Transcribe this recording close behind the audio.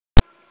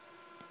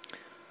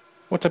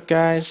What's up,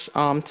 guys?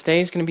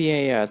 Today's gonna be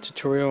a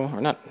tutorial, or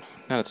not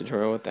a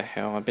tutorial. What the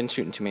hell? I've been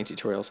shooting too many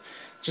tutorials.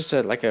 Just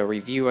like a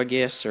review, I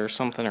guess, or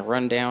something, a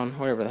rundown,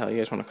 whatever the hell you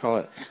guys want to call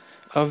it,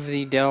 of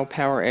the Dell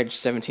PowerEdge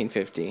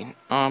 1750.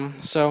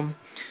 So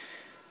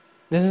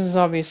this is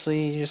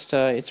obviously just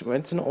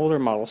it's an older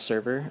model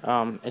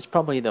server. It's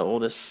probably the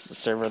oldest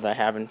server that I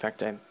have. In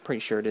fact, I'm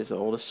pretty sure it is the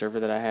oldest server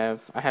that I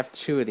have. I have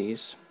two of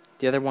these.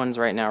 The other one's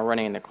right now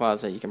running in the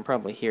closet. You can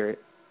probably hear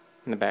it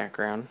in the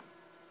background.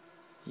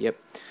 Yep.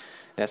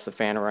 That's the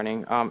fan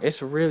running.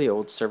 It's a really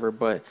old server,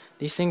 but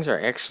these things are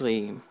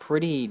actually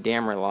pretty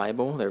damn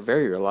reliable. They're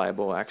very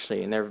reliable,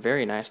 actually, and they're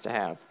very nice to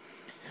have.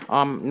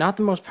 Not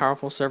the most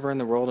powerful server in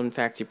the world. In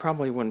fact, you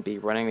probably wouldn't be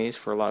running these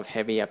for a lot of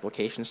heavy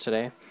applications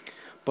today.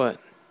 But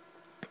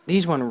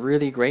these one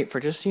really great for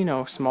just,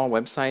 small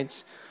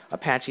websites,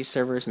 Apache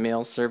servers,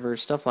 mail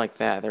servers, stuff like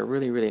that. They're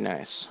really, really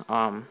nice.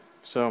 I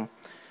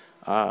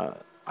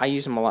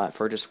use them a lot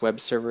for just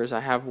web servers. I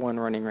have one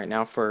running right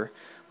now for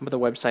the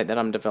website that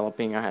I'm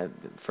developing. I had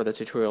for the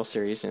tutorial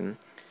series, and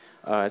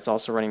it's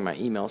also running my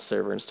email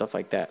server and stuff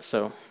like that.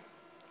 So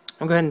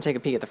I'll go ahead and take a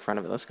peek at the front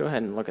of it. Let's go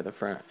ahead and look at the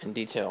front in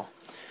detail.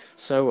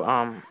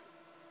 So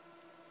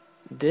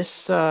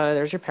there's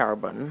your power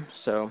button.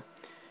 So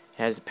it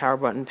has the power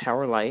button,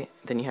 power light.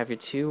 Then you have your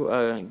two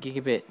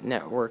gigabit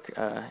network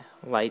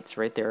lights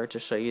right there to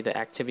show you the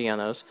activity on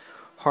those.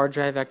 Hard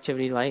drive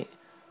activity light.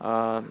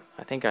 I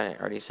think I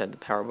already said the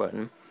power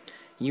button.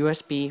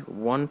 USB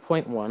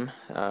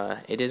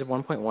 1.1. It is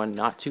 1.1,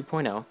 not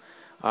 2.0.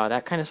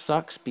 That kind of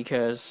sucks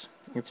because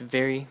it's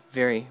very,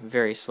 very,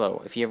 very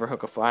slow. If you ever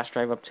hook a flash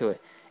drive up to it,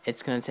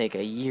 it's going to take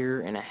a year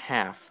and a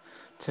half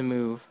to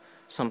move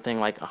something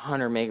like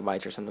 100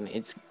 megabytes or something.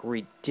 It's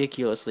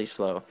ridiculously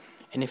slow.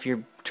 And if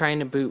you're trying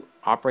to boot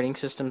operating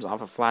systems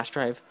off a flash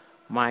drive,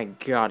 my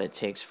God, it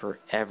takes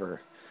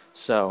forever.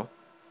 So,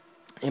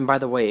 and by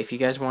the way, if you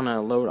guys want to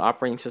load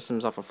operating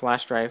systems off a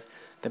flash drive,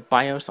 the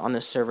BIOS on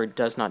this server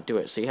does not do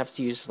it. So you have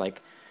to use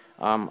like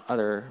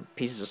other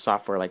pieces of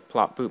software like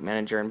Plop Boot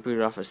Manager and boot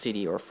it off a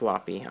CD or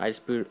floppy. I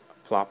just boot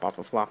Plop off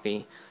a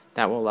floppy.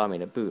 That will allow me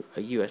to boot a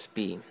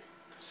USB.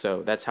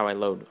 So that's how I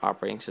load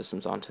operating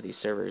systems onto these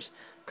servers.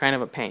 Kind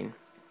of a pain.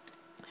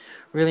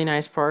 Really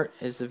nice part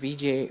is the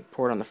Vga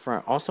port on the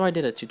front. Also, I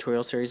did a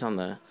tutorial series on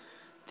the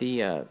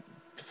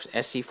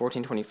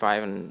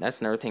SC1425, and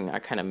that's another thing I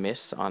kind of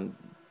miss on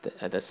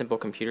the Simple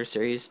Computer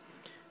series.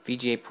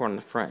 Vga port on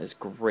the front is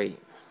great.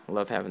 I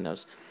love having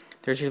those.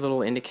 There's your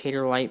little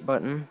indicator light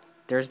button.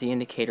 There's the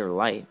indicator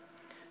light.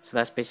 So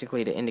that's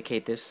basically to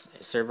indicate this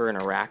server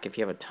in a rack. If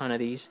you have a ton of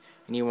these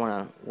and you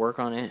want to work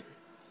on it,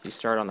 you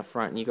start on the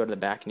front and you go to the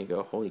back and you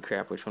go, holy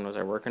crap, which one was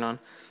I working on?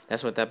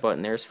 That's what that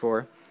button there's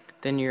for.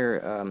 Then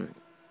your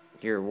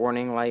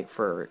warning light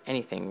for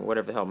anything,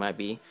 whatever the hell it might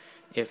be.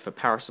 If a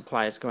power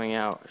supply is going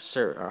out,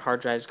 or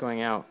hard drive is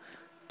going out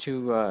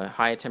too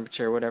high a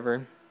temperature,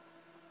 whatever,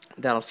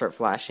 that'll start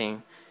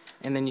flashing.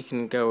 And then you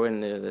can go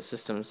into the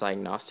system's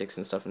diagnostics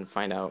and stuff and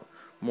find out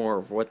more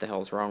of what the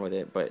hell's wrong with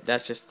it. But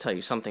that's just to tell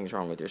you something's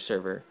wrong with your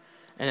server.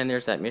 And then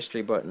there's that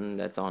mystery button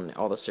that's on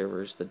all the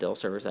servers, the Dell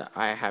servers, that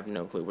I have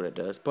no clue what it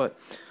does. But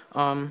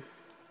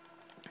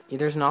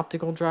there's an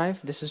optical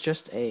drive. This is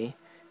just a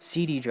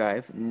CD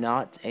drive,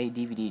 not a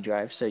DVD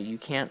drive. So you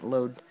can't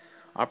load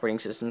operating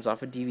systems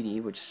off a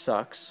DVD, which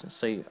sucks.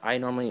 So I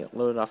normally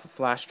load it off a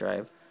flash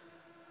drive,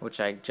 which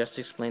I just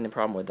explained the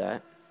problem with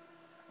that.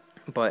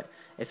 But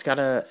it's got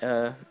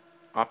a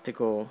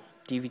optical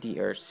DVD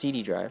or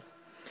CD drive.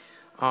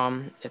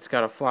 It's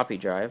got a floppy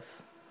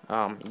drive.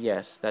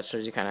 Yes, that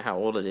shows you kind of how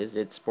old it is.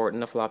 It's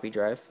sporting a floppy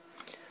drive,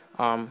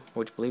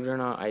 which, believe it or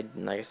not,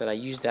 like I said, I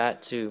use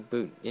that to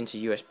boot into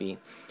USB.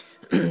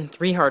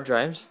 3 hard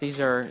drives.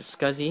 These are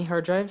SCSI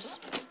hard drives.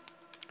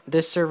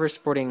 This server is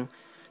sporting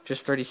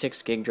just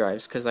 36 gig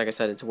drives because, like I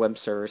said, it's a web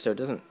server, so it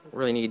doesn't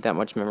really need that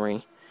much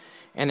memory.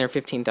 And they're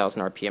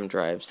 15,000 RPM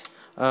drives.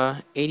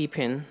 80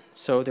 pin,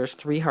 so there's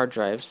 3 hard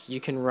drives.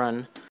 You can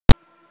run.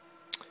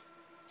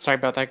 Sorry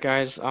about that,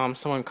 guys.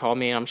 Someone called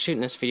me, and I'm shooting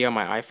this video on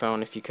my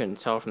iPhone, if you couldn't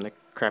tell from the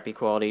crappy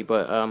quality.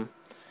 But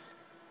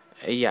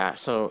yeah.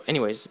 So,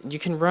 anyways, you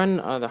can run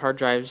the hard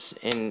drives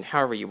in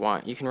however you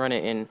want. You can run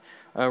it in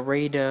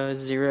RAID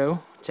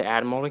 0 to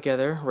add them all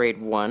together,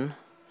 RAID 1,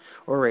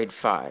 or RAID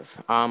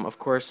 5. Of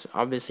course,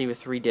 obviously with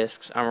 3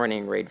 disks, I'm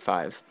running RAID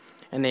 5,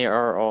 and they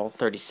are all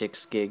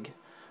 36 gig.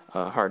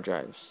 Hard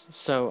drives.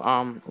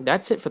 So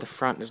that's it for the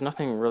front. There's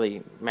nothing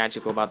really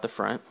magical about the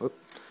front. Oop.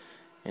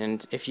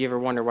 And if you ever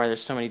wonder why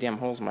there's so many damn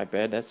holes in my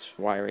bed, that's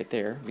why right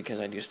there,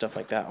 because I do stuff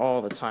like that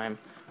all the time,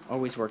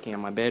 always working on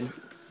my bed.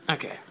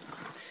 Okay,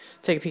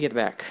 take a peek at the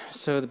back.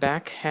 So the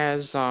back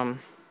has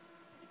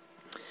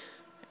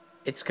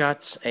it's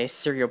got a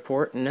serial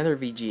port, another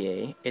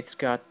VGA. It's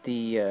got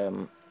the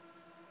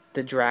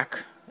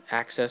DRAC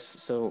access,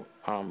 so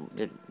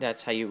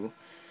that's how you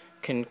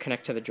can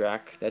connect to the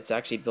DRAC. That's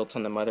actually built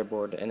on the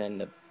motherboard, and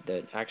then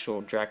the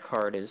actual DRAC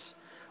card is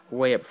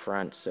way up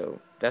front, so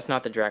that's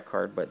not the DRAC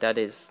card, but that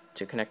is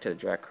to connect to the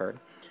DRAC card.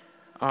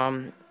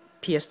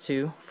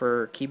 PS2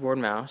 for keyboard,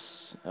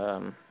 mouse,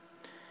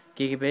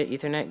 Gigabit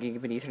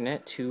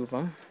Ethernet, two of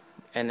them,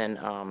 and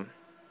then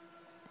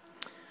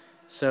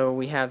so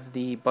we have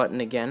the button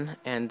again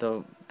and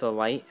the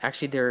light.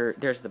 Actually,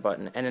 there's the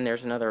button, and then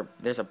there's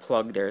a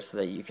plug there so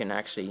that you can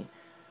actually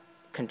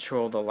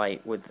control the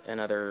light with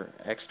another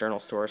external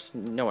source.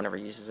 No one ever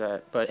uses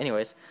that, but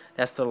anyways,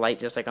 that's the light,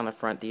 just like on the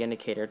front, the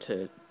indicator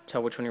to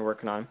tell which one you're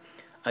working on.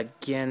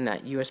 Again,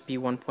 that USB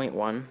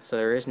 1.1, so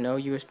there is no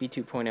USB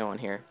 2.0 on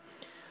here.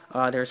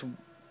 There's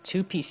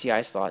two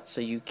PCI slots, so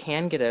you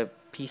can get a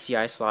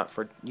PCI slot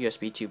for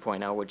USB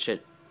 2.0, which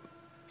it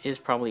is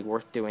probably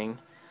worth doing,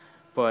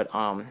 but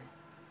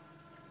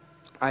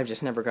I've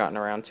just never gotten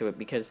around to it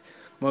because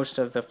most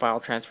of the file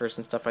transfers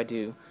and stuff I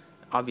do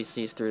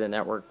obviously is through the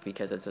network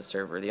because it's a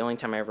server. The only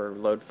time I ever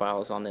load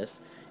files on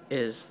this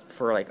is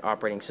for like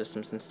operating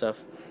systems and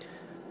stuff.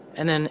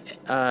 And then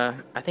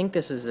I think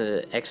this is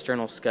an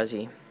external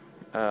SCSI,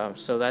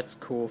 so that's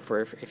cool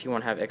for if you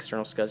want to have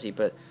external SCSI,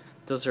 but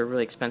those are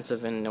really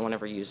expensive and no one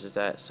ever uses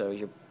that, so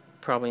you're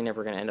probably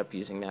never going to end up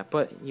using that,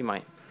 but you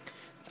might.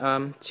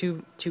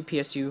 Two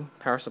PSU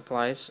power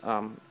supplies,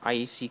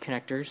 IEC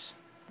connectors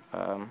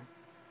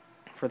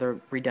for the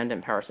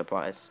redundant power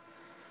supplies.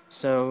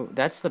 So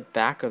that's the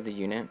back of the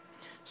unit.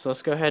 So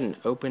let's go ahead and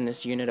open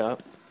this unit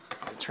up.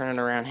 I'll turn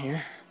it around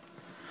here.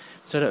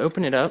 So to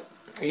open it up,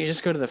 you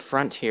just go to the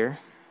front here,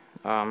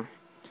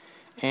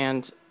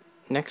 and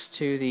next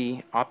to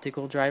the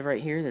optical drive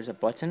right here, there's a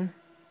button.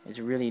 It's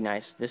really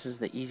nice. This is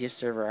the easiest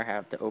server I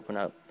have to open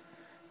up.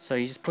 So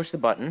you just push the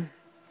button,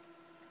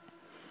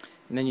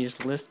 and then you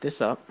just lift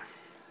this up,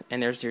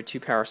 and there's your two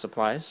power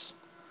supplies.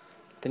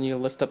 Then you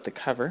lift up the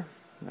cover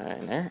right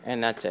in there,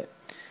 and that's it.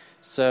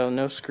 So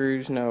no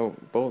screws, no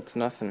bolts,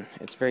 nothing.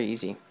 It's very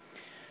easy.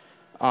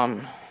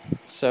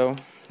 So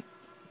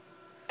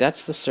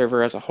that's the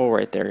server as a whole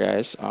right there,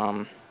 guys.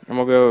 And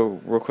we'll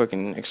go real quick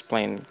and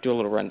explain, do a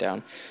little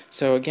rundown.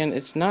 So again,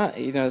 it's not,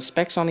 the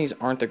specs on these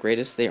aren't the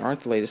greatest. They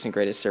aren't the latest and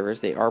greatest servers.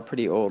 They are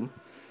pretty old.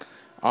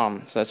 So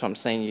that's what I'm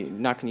saying. You're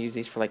not going to use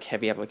these for like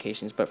heavy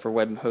applications, but for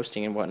web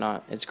hosting and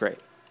whatnot, it's great.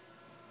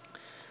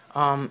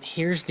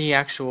 Here's the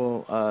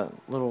actual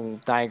little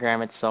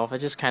diagram itself. It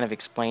just kind of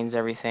explains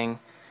everything.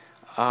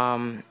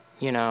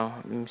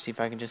 Let me see if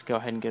I can just go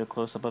ahead and get a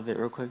close-up of it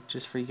real quick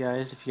just for you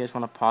guys. If you guys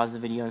want to pause the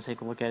video and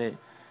take a look at it,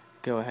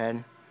 go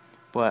ahead.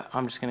 But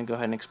I'm just going to go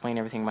ahead and explain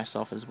everything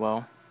myself as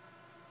well.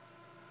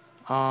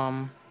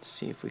 Let's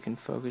see if we can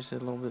focus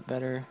it a little bit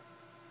better.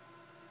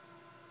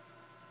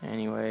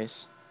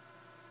 Anyways,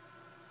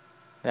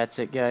 that's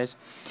it, guys.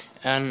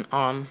 And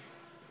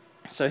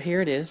so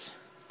here it is.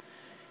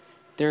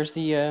 There's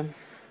the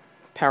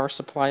power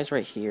supplies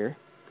right here.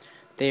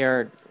 They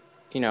are,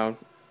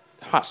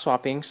 hot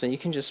swapping, so you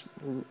can just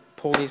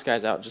pull these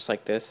guys out just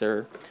like this.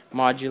 They're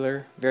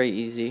modular, very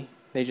easy.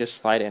 They just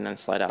slide in and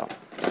slide out.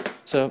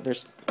 So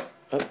there's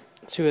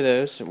two of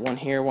those, one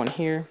here, one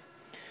here.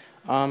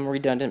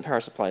 Redundant power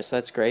supplies, so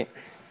that's great.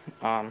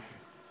 The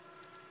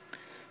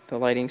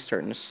lighting's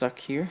starting to suck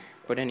here,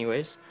 but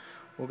anyways,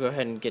 we'll go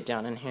ahead and get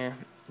down in here.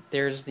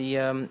 There's the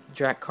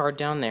DRAC card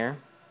down there,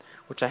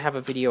 which I have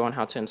a video on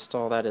how to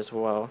install that as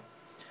well.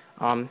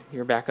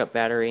 Your backup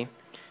battery.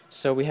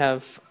 So we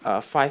have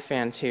 5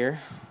 fans here,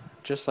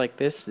 just like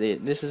this.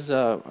 This is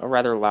a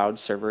rather loud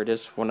server. It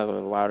is one of the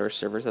louder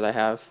servers that I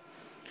have.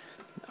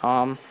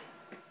 I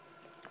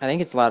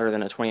think it's louder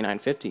than a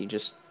 2950,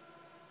 just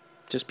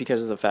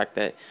because of the fact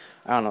that,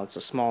 I don't know, it's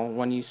a small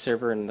one-use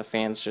server and the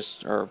fans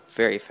just are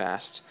very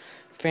fast.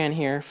 Fan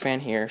here,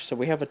 so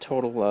we have a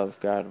total of,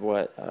 God,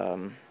 what,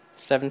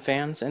 7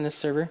 fans in this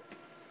server.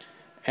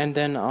 And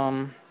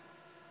then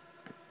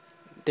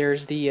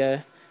there's the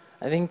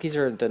I think these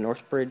are the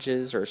north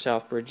bridges or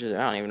south bridges. I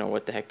don't even know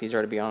what the heck these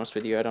are, to be honest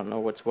with you. I don't know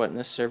what's what in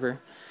this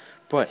server.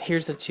 But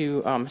here's the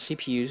two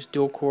CPUs,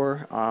 dual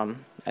core.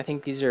 I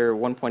think these are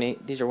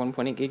 1.8. These are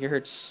 1.8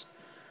 gigahertz,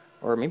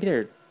 or maybe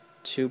they're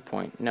 2.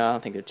 No, I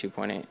don't think they're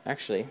 2.8.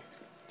 Actually,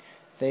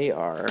 they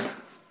are.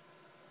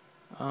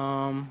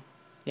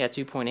 Yeah,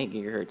 2.8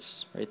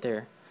 gigahertz right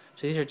there.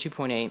 So these are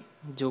 2.8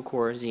 dual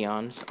core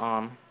Xeons.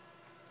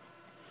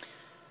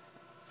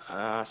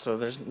 So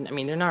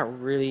they're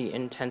not really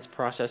intense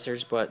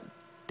processors, but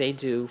they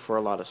do for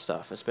a lot of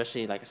stuff,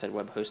 especially, like I said,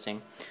 web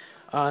hosting.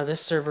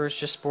 This server is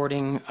just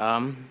sporting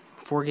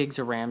 4 gigs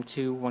of RAM,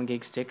 2 1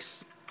 gig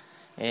sticks.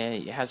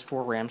 It has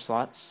 4 RAM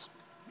slots.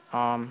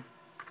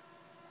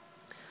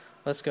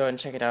 Let's go ahead and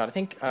check it out. I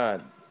think,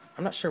 I'm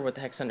not sure what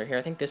the heck's under here.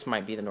 I think this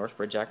might be the north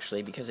bridge,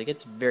 actually, because it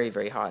gets very,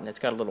 very hot, and it's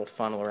got a little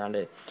funnel around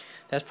it.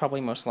 That's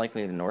probably most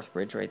likely the north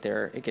bridge right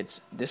there.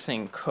 This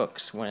thing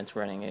cooks when it's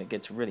running. It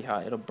gets really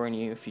hot. It'll burn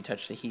you if you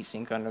touch the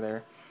heatsink under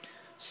there.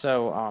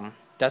 So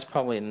that's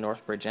probably the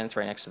north bridge, and it's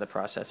right next to the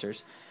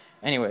processors.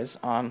 Anyways,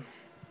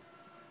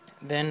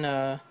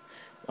 then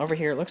over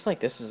here, it looks like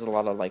this is a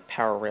lot of like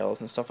power rails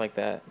and stuff like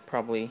that.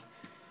 Probably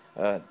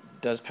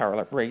does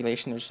power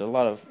regulation. There's a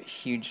lot of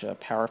huge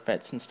power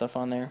FETs and stuff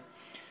on there.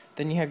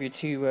 Then you have your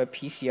 2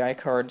 PCI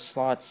card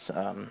slots,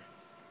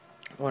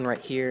 one right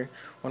here,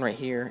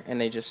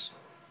 and they just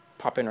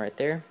pop in right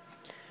there.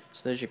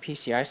 So there's your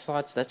PCI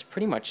slots. That's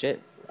pretty much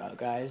it.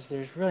 guys,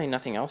 there's really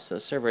nothing else to the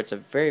server. It's a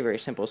very, very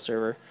simple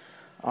server.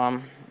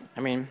 I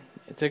mean,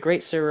 it's a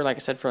great server, like I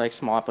said, for like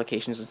small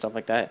applications and stuff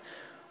like that.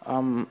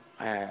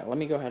 Let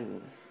me go ahead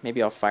and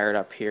maybe I'll fire it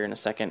up here in a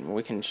second, and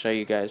we can show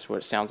you guys what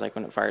it sounds like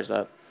when it fires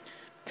up,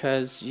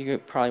 because you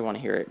probably want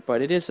to hear it.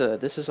 But this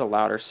is a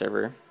louder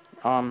server.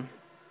 And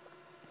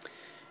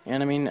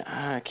I mean,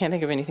 I can't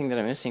think of anything that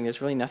I'm missing.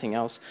 There's really nothing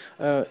else.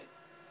 The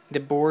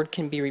board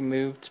can be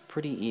removed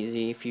pretty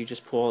easy if you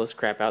just pull all this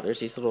crap out. There's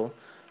these all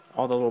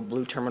the little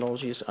blue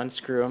terminals. You just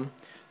unscrew them.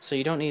 So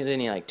you don't need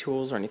any like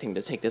tools or anything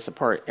to take this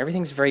apart.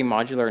 Everything's very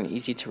modular and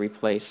easy to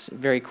replace.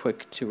 Very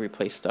quick to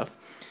replace stuff.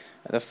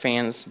 The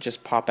fans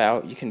just pop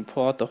out. You can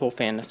pull out the whole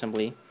fan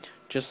assembly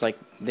just like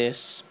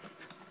this.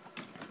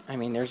 I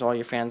mean, there's all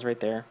your fans right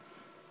there.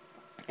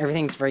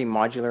 Everything's very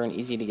modular and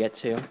easy to get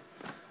to.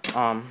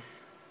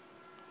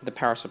 The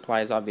power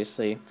supply is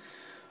obviously,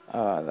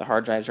 the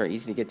hard drives are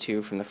easy to get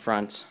to from the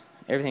front.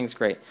 Everything's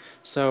great.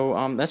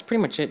 So that's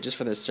pretty much it just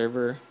for this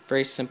server.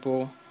 Very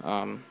simple.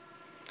 And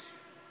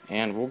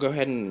we'll go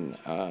ahead and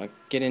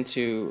get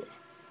into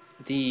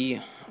the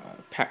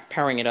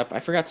powering it up. I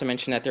forgot to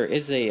mention that there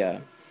is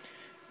a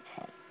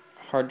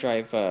hard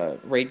drive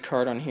RAID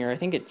card on here. I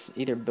think it's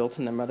either built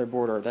in the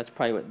motherboard, or that's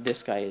probably what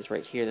this guy is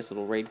right here, this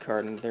little RAID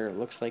card, and there it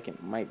looks like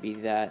it might be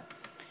that.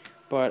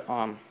 But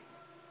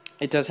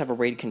it does have a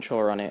RAID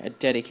controller on it, a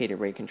dedicated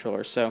RAID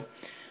controller. So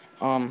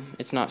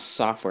it's not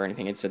software or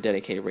anything, it's a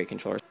dedicated RAID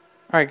controller.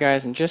 Alright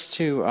guys, and just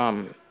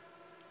to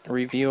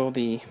reveal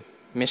the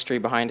mystery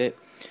behind it,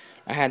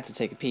 I had to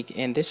take a peek,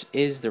 and this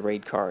is the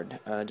RAID card,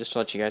 just to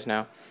let you guys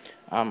know.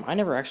 I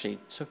never actually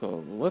took a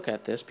look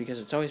at this because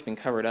it's always been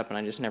covered up, and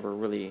I just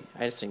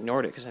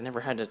ignored it because I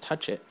never had to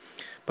touch it.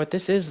 But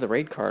this is the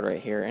RAID card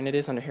right here, and it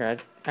is under here. I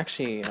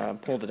actually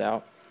pulled it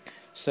out.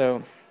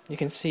 So you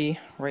can see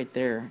right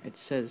there, it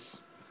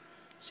says,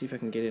 see if I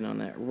can get in on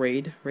that,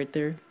 RAID right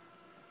there.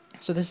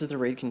 So this is the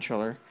RAID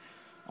controller.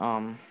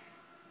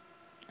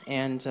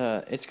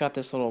 It's got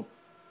this little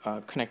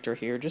connector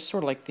here, just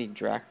sort of like the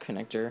DRAC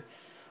connector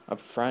up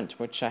front,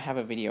 which I have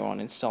a video on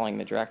installing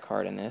the DRAC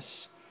card in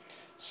this.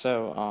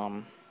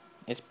 So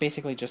it's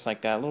basically just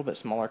like that, a little bit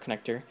smaller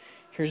connector.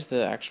 Here's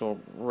the actual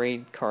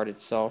RAID card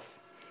itself.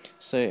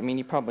 So I mean,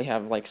 you probably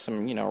have like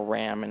some, you know,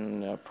 RAM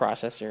and a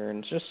processor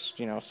and just,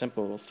 you know,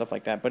 simple stuff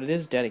like that. But it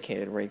is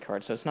dedicated RAID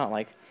card, so it's not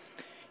like,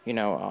 you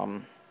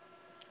know,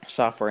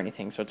 software or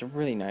anything. So it's a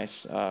really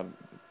nice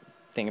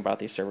thing about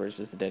these servers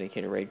is the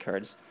dedicated RAID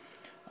cards.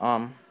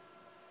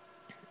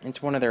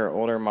 It's one of their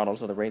older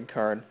models of the RAID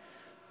card.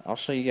 I'll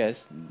show you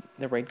guys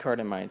the RAID card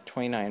in my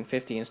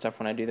 2950 and stuff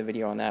when I do the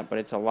video on that, but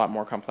it's a lot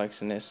more complex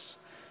than this.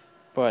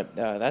 But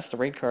that's the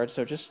RAID card.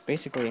 So just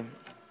basically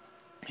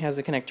has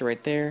the connector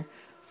right there,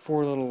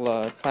 4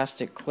 little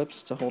plastic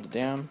clips to hold it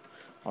down.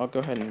 I'll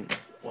go ahead and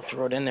we'll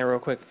throw it in there real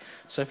quick.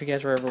 So if you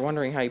guys were ever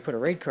wondering how you put a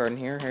RAID card in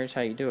here, here's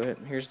how you do it.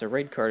 Here's the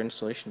RAID card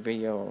installation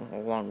video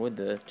along with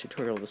the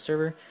tutorial of the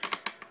server.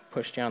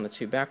 Push down the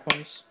 2 back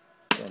ones,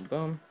 boom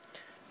boom,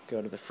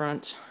 go to the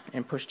front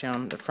and push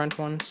down the front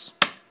ones,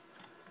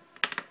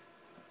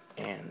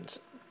 and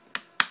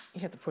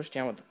you have to push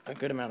down with a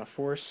good amount of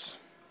force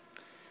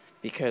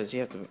because you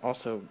have to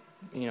also,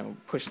 you know,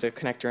 push the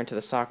connector into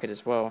the socket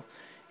as well.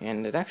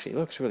 And it actually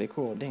looks really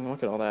cool. Dang,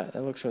 look at all that.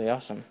 That looks really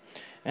awesome.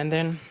 And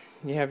then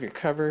you have your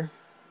cover,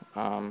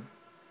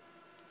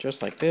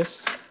 just like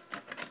this.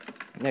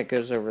 That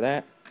goes over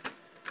that.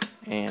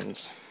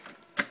 And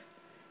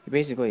you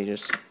basically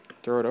just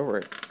throw it over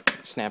it.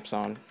 It snaps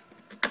on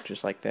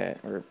just like that.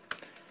 Or,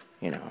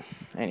 you know,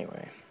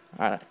 anyway.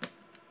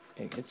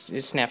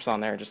 It snaps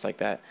on there just like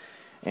that.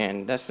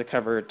 And that's the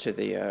cover to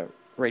the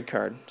RAID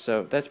card.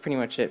 So that's pretty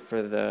much it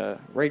for the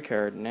RAID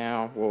card.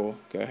 Now we'll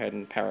go ahead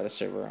and power the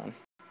server on.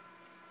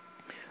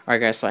 Alright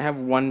guys, so I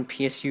have one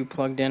PSU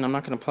plugged in. I'm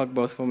not going to plug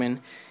both of them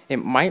in. It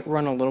might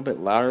run a little bit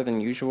louder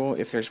than usual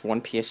if there's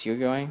one PSU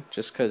going,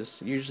 just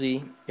because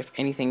usually if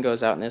anything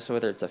goes out in this,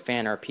 whether it's a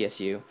fan or a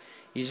PSU,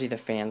 usually the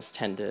fans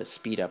tend to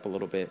speed up a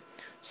little bit.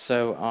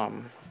 So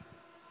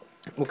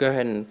we'll go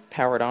ahead and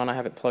power it on. I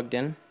have it plugged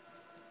in,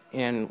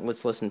 and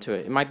let's listen to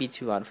it. It might be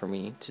too loud for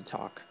me to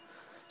talk.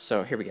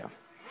 So here we go.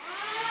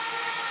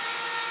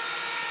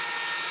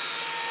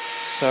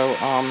 So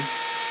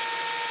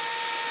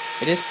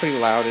it is pretty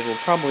loud. It will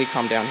probably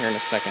calm down here in a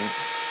second.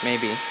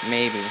 Maybe.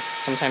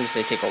 Sometimes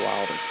they take a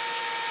while to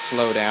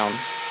slow down.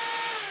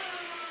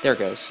 There it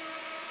goes.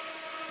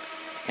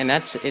 And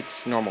that's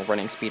its normal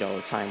running speed all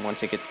the time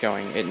once it gets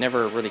going. It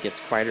never really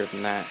gets quieter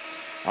than that.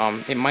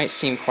 It might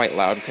seem quite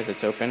loud because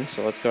it's open,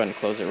 so let's go ahead and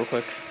close it real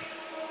quick.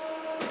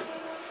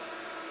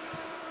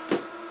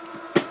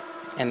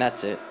 And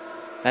that's it.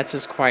 That's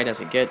as quiet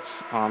as it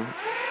gets.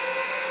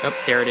 Oh,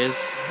 there it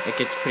is. It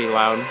gets pretty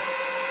loud.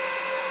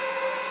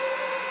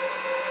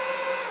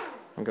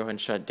 I'll go ahead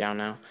and shut it down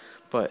now.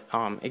 But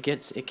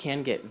it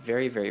can get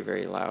very, very,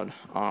 very loud.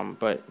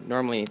 But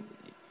normally,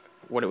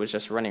 what it was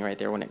just running right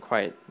there when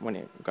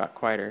it got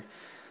quieter,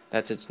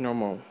 that's its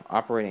normal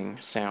operating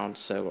sound.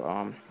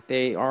 So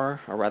they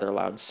are a rather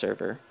loud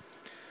server.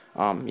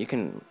 You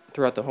can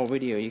throughout the whole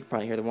video. You can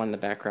probably hear the one in the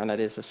background. That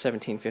is a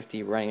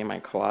 1750 running in my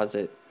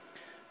closet.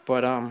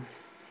 But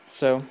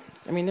so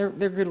I mean, they're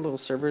good little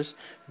servers,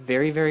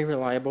 very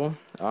reliable.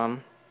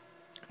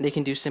 They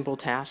can do simple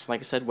tasks, like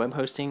I said, web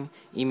hosting,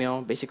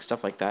 email, basic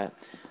stuff like that.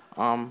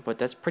 But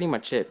that's pretty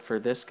much it for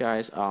this,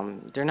 guys.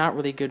 They're not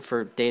really good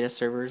for data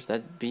servers.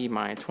 That'd be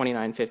my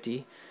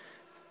 2950,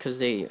 because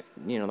the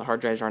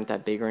hard drives aren't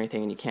that big or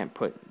anything, and you can't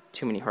put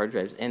too many hard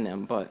drives in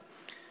them. But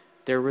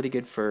they're really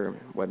good for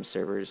web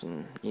servers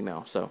and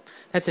email. So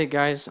that's it,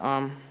 guys.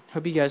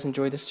 Hope you guys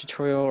enjoyed this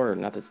tutorial, or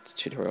not this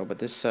tutorial, but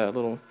this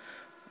little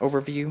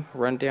overview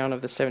rundown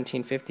of the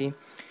 1750.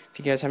 If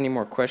you guys have any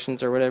more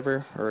questions or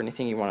whatever, or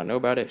anything you want to know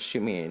about it,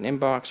 shoot me an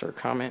inbox or a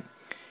comment,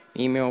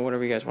 email,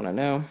 whatever you guys want to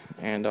know,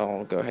 and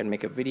I'll go ahead and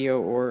make a video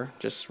or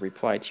just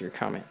reply to your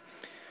comment.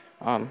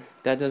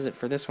 That does it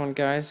for this one,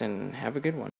 guys, and have a good one.